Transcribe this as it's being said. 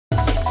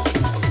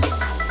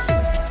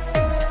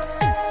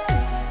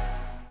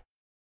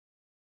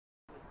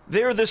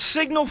They're the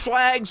signal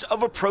flags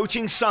of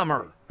approaching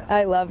summer.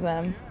 I love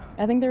them.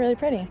 I think they're really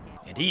pretty.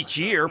 And each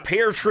year,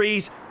 pear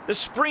trees, the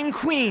spring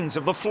queens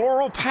of the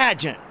floral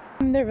pageant.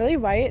 They're really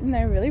white and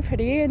they're really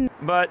pretty.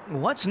 But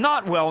what's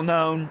not well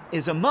known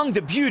is among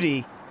the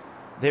beauty,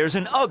 there's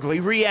an ugly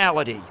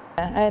reality.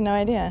 I had no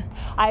idea.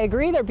 I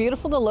agree they're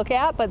beautiful to look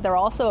at, but they're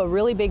also a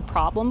really big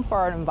problem for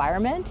our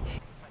environment.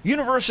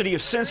 University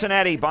of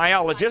Cincinnati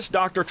biologist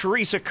Dr.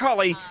 Teresa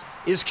Cully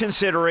is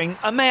considering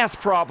a math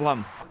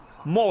problem.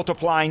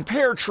 Multiplying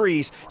pear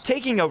trees,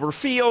 taking over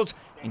fields,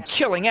 and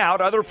killing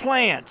out other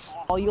plants.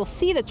 You'll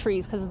see the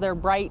trees because of their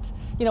bright,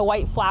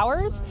 white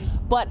flowers,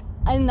 but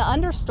in the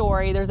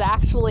understory, there's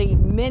actually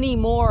many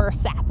more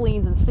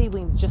saplings and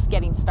seedlings just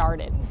getting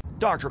started.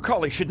 Dr.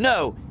 Cully should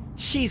know.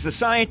 She's the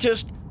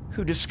scientist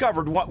who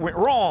discovered what went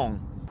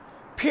wrong.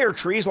 Pear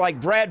trees like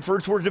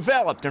Bradford's were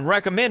developed and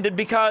recommended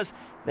because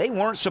they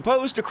weren't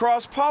supposed to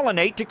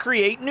cross-pollinate to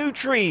create new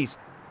trees.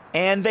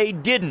 And they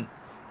didn't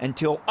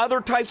until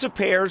other types of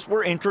pears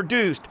were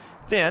introduced.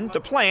 Then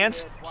the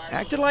plants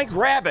acted like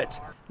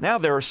rabbits. Now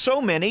there are so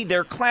many,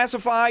 they're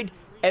classified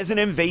as an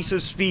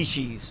invasive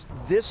species.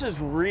 This is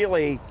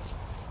really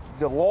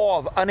the law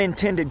of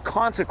unintended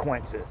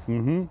consequences.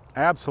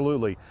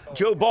 Absolutely.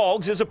 Joe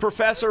Boggs is a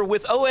professor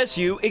with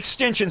OSU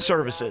Extension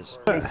Services.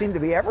 They seem to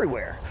be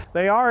everywhere.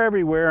 They are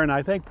everywhere, and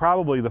I think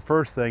probably the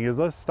first thing is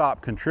let's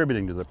stop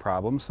contributing to the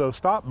problem, so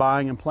stop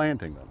buying and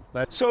planting them.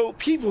 So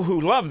people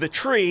who love the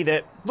tree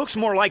that looks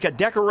more like a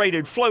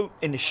decorated float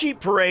in the sheep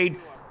parade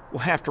will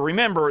have to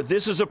remember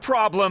this is a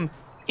problem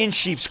in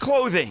sheep's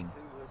clothing.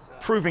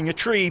 Proving a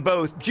tree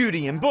both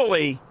beauty and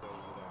bully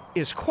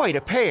is quite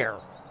a pair.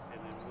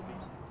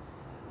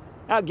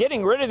 Now,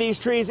 getting rid of these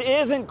trees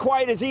isn't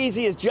quite as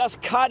easy as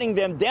just cutting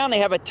them down. They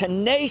have a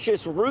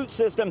tenacious root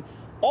system,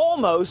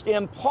 almost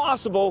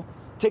impossible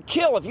to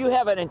kill. If you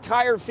have an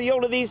entire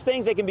field of these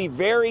things, they can be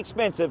very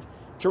expensive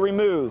to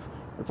remove.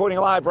 Reporting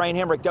live, Brian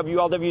Hemrick,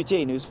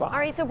 WLWT News 5. All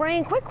right, so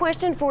Brian, quick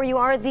question for you.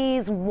 Are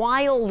these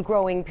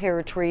wild-growing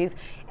pear trees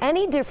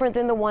any different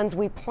than the ones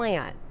we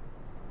plant?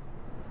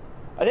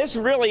 This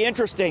is really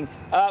interesting.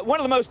 One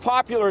of the most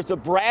popular is the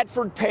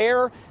Bradford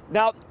pear.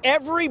 Now,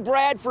 every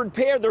Bradford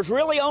pear, there's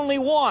really only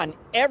one.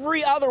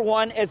 Every other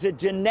one is a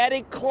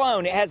genetic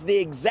clone. It has the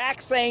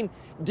exact same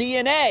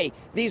DNA.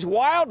 These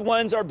wild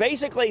ones are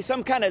basically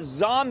some kind of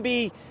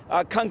zombie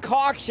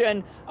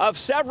concoction of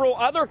several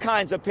other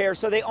kinds of pears,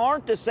 so they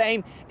aren't the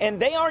same, and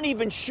they aren't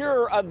even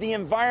sure of the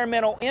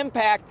environmental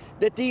impact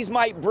that these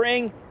might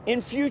bring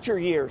in future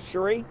years.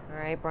 Cherie? All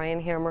right,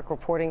 Brian Hamrick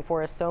reporting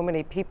for us. So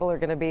many people are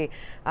going to be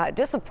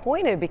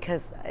disappointed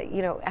because,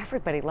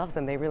 everybody loves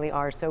them. They really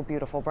are so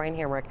beautiful. Brian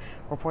Hamrick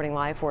reporting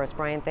live for us.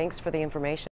 Brian, thanks for the information.